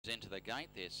Into the gate.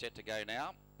 They're set to go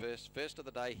now. First of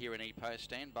the day here in E-Post.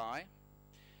 Stand by.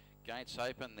 Gates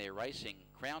open. They're racing.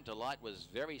 Crown Delight was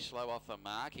very slow off the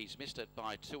mark. He's missed it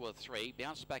by 2 or 3.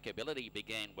 Bounce Back Ability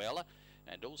began well.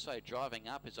 And also driving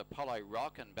up is Apollo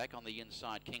Rock, and back on the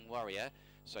inside King Warrior.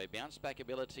 So Bounce Back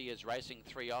Ability is racing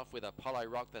 3 off with Apollo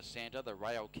Rock the centre, the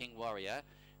rail King Warrior.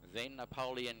 Then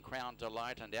Napoleon, Crown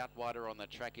Delight, and out wider on the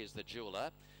track is the Jeweller.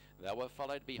 They were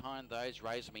followed behind those,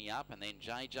 Raise Me Up, and then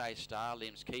JJ Star,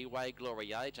 Limbs Keyway,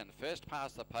 Glory Age, and first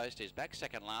past the post is back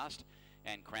second last,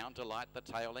 and Crown Delight, the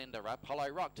tail ender. Apollo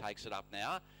Rock takes it up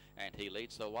now, and he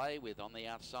leads the way with on the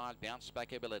outside Bounce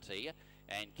Back Ability,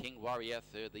 and King Warrior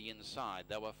third the inside.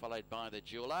 They were followed by the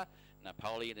Jeweller.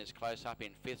 Napoleon is close up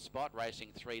in 5th spot, racing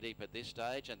 3 deep at this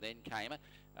stage, and then came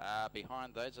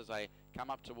behind those as they come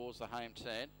up towards the home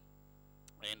turn,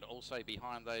 and also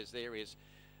behind those there is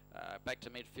back to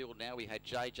midfield now. We had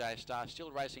JJ Star still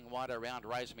racing wide around,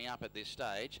 Raise Me Up at this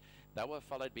stage. They were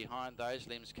followed behind those,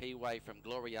 Limbs Keyway from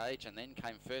Glory Age, and then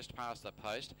came first past the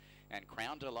post, and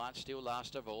Crown Delight still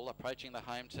last of all, approaching the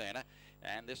home turner.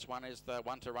 And this one is the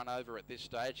one to run over at this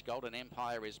stage. Golden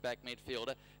Empire is back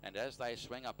midfielder, and as they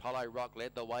swing, Apollo Rock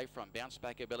led the way from Bounce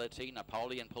Back Ability.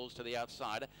 Napoleon pulls to the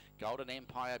outside. Golden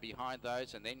Empire behind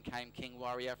those, and then came King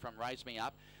Warrior from Raise Me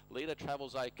Up. Leader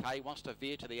travels okay, wants to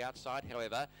veer to the outside,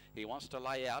 however. He wants to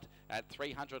lay out at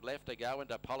 300 left to go,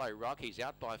 and Apollo Rock, he's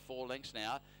out by 4 lengths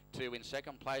now. 2 in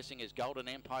second placing is Golden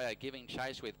Empire, giving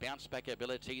chase with Bounce Back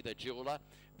Ability, the Jeweller,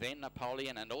 then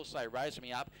Napoleon, and also Raise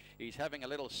Me Up. He's having a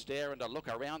little stare and a look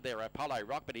around there, Apollo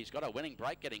Rock, but he's got a winning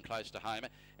break getting close to home,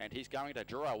 and he's going to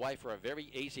draw away for a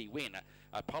very easy win.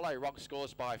 Apollo Rock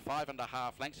scores by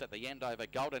 5.5 lengths at the end over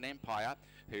Golden Empire,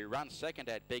 who runs second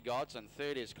at big odds, and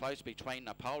third is close between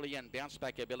Napoleon, Bounce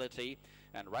Back Ability,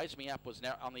 and Raise Me Up was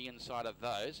now on the inside of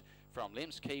those from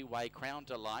Limbs Keyway, Crown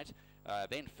Delight.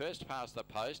 Then first past the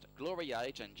post, Glory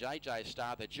Age, and JJ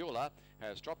Star, the Jeweller,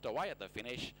 has dropped away at the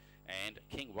finish, and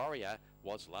King Warrior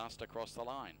was last across the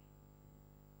line.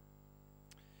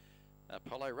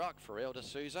 Apollo Rock for El de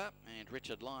Souza, and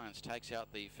Richard Lyons takes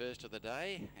out the first of the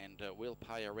day, and will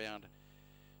pay around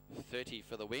 30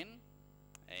 for the win,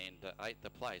 and 8th the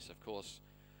place, of course,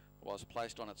 was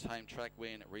placed on its home track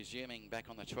when resuming back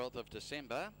on the 12th of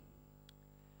December.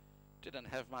 Didn't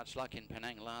have much luck in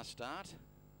Penang last start,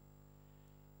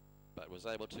 but was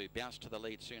able to bounce to the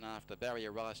lead soon after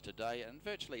barrier rise today, and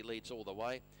virtually leads all the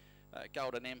way.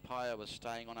 Golden Empire was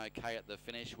staying on okay at the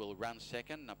finish, will run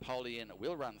second. Napoleon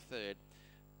will run third,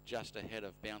 just ahead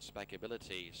of Bounce Back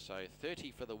Ability. So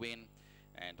 30 for the win,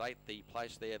 and 8th the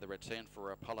place there, the return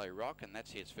for Apollo Rock, and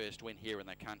that's his first win here in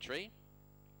the country.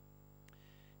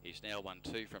 He's now won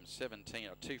 2 from 17,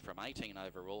 or 2 from 18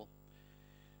 overall,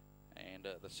 and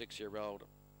the 6-year-old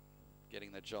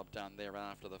getting the job done there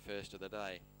after the first of the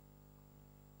day.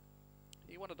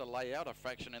 He wanted to lay out a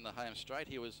fraction in the home straight.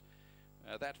 He was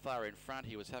that far in front.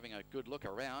 He was having a good look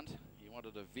around. He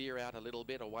wanted to veer out a little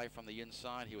bit away from the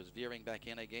inside. He was veering back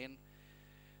in again.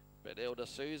 But El de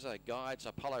Souza guides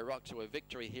Apollo Rock to a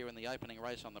victory here in the opening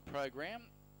race on the program.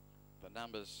 The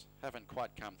numbers haven't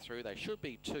quite come through. They should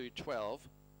be 2-12.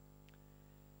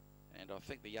 And I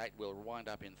think the 8 will wind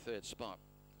up in 3rd spot.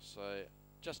 So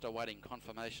just awaiting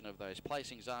confirmation of those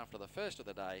placings after the first of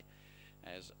the day,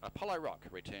 as Apollo Rock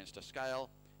returns to scale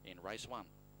in race 1.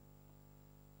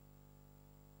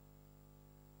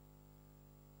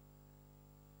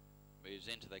 Moves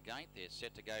into the gate. They're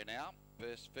set to go now.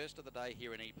 First of the day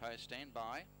here in E-Post. Stand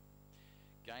by.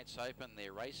 Gates open.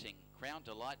 They're racing. Crown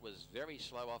Delight was very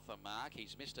slow off the mark.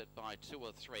 He's missed it by 2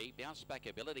 or 3. Bounce Back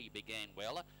Ability began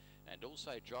well, and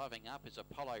also driving up is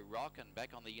Apollo Rock, and back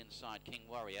on the inside King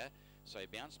Warrior. So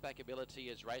Bounce Back Ability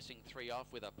is racing 3 off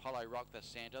with Apollo Rock the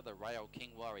centre, the rail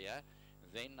King Warrior.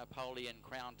 Then Napoleon,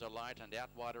 Crown Delight, and out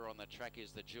wider on the track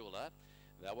is the Jeweller.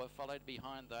 They were followed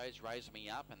behind those, Raise Me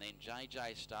Up, and then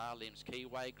JJ Star, Limbs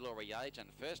Keyway, Glory Age, and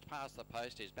first past the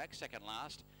post is back second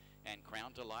last, and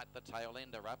Crown Delight, the tail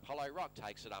ender. Apollo Rock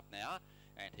takes it up now,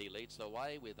 and he leads the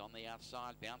way with on the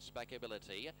outside Bounce Back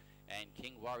Ability, and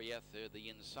King Warrior third the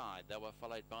inside. They were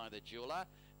followed by the Jeweller.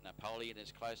 Napoleon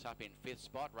is close up in 5th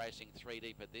spot, racing 3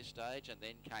 deep at this stage, and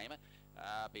then came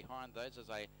behind those as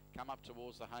they come up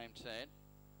towards the home turn.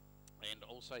 And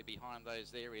also behind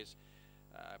those there is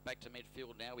back to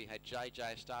midfield now. We had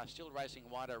JJ Star still racing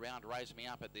wide around, Raise Me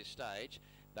Up at this stage.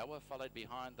 They were followed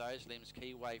behind those, Limbs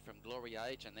Keyway from Glory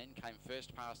Age, and then came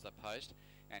first past the post,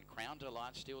 and Crown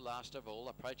Delight still last of all,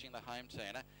 approaching the home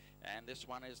turner. And this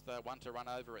one is the one to run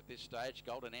over at this stage.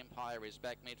 Golden Empire is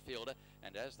back midfielder,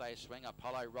 and as they swing,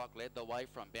 Apollo Rock led the way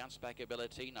from Bounce Back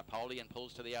Ability. Napoleon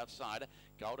pulls to the outside.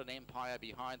 Golden Empire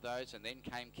behind those, and then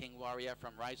came King Warrior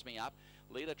from Raise Me Up.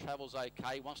 Leader travels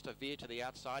okay, wants to veer to the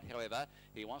outside, however.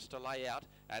 He wants to lay out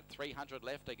at 300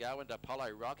 left to go into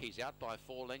Apollo Rock. He's out by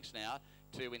 4 lengths now.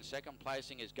 Two in second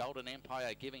placing is Golden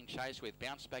Empire giving chase with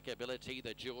Bounce Back Ability,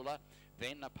 the Jeweler,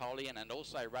 then Napoleon, and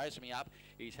also Raise Me Up.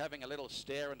 He's having a little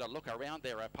stare and a look around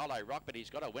there, Apollo Rock, but he's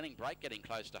got a winning break getting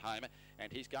close to home,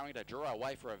 and he's going to draw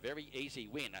away for a very easy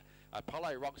win.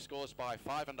 Apollo Rock scores by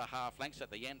 5.5 lengths at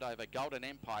the end over Golden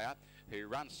Empire, who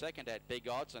runs second at big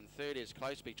odds, and third is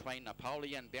close between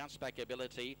Napoleon, Bounce Back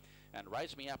Ability, and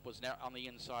Raise Me Up was now on the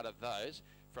inside of those.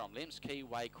 From Limbs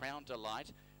Keyway, Crown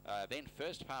Delight, then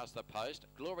first past the post,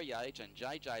 Glory Age and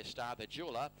JJ Star, the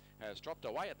Jeweler, has dropped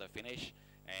away at the finish,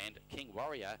 and King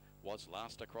Warrior was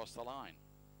last across the line.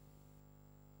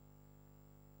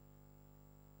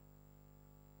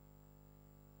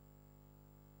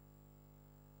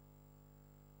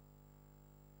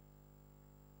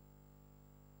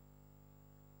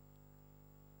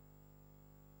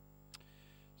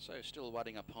 So still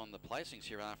waiting upon the placings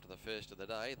here after the first of the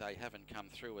day. They haven't come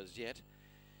through as yet.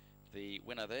 The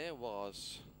winner there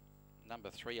was number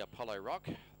 3, Apollo Rock,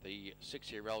 the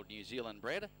 6-year-old New Zealand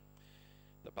bred.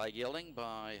 The bay gelding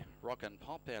by Rock and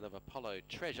Pop out of Apollo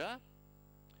Treasure.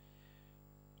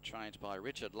 Trained by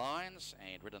Richard Lyons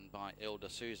and ridden by El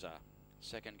D'Souza.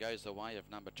 Second goes the way of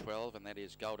number 12, and that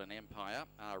is Golden Empire,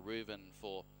 R01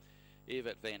 for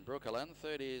Evert Van Broekelen.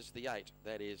 Third is the 8,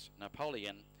 that is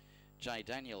Napoleon, J.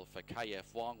 Daniel for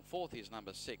KF Wong. Fourth is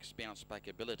number 6, Bounce Back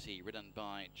Ability, ridden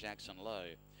by Jackson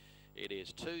Lowe. It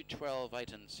is 2, 12,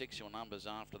 8 and 6 your numbers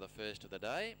after the first of the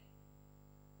day.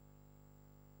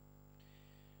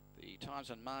 The times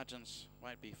and margins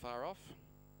won't be far off.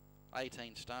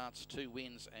 18 starts, 2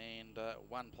 wins and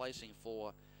 1 placing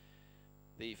for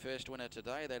the first winner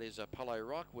today. That is Apollo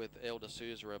Rock, with El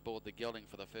D'Souza aboard the gelding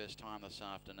for the first time this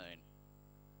afternoon.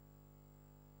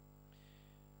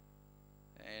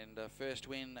 And first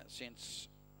win since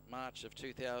March of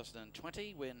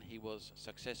 2020, when he was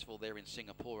successful there in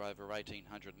Singapore over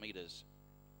 1800 metres.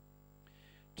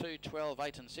 2, 12,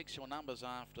 8 and 6 your numbers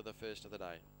after the first of the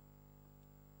day.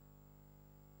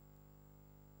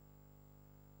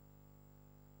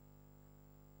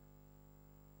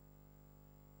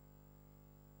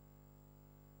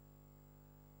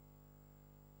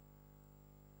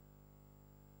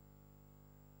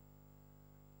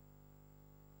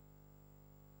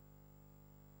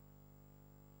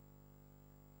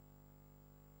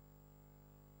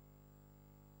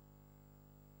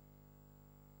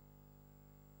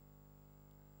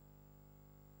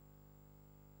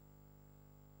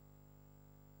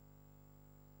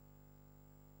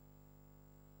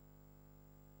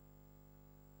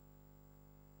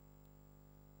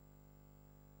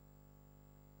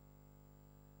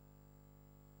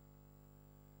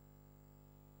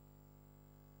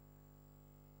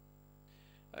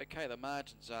 Okay, the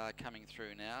margins are coming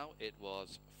through now. It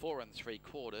was 4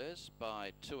 3/4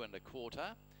 by 2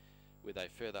 1/4, with a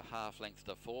further half length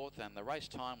to fourth, and the race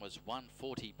time was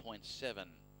 1:40.7.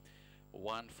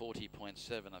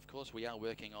 1:40.7. Of course, we are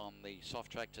working on the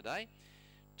soft track today.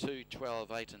 2,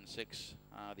 12, 8 and 6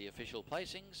 are the official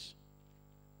placings.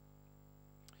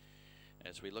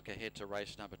 As we look ahead to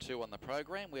race number 2 on the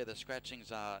program, where the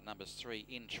scratchings are numbers 3,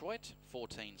 Introit,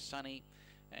 14, Sunny,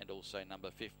 and also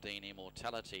number 15,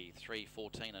 Immortality. 3,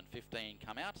 14 and 15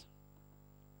 come out.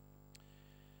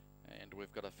 And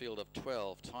we've got a field of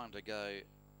 12. Time to go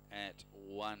at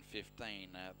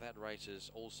 1:15. That race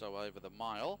is also over the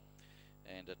mile.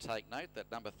 And to take note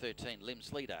that number 13,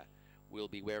 Limbs Leader, will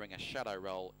be wearing a shadow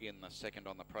roll in the second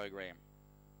on the program.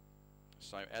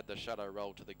 So add the shadow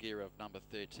roll to the gear of number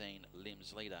 13,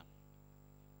 Limbs Leader.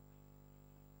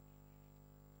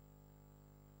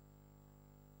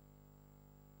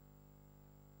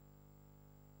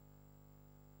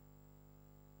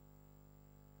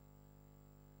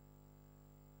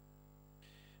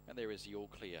 And there is the All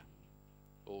Clear.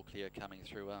 All Clear coming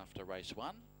through after race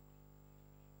 1.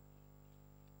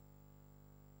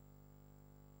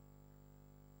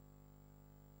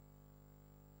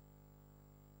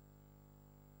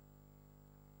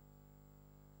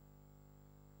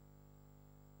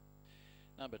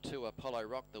 Number 2, Apollo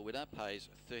Rock, the winner, pays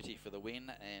 30 for the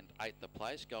win and 8 the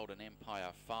place. Golden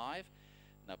Empire 5.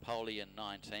 Napoleon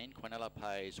 19. Quinella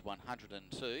pays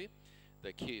 102.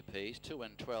 The QPs 2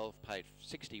 and 12 paid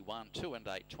 61, 2 and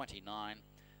 8 29,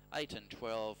 8 and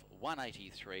 12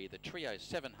 183, the trio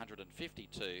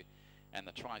 752, and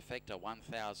the trifecta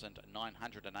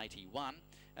 1981,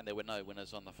 and there were no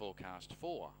winners on the forecast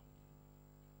for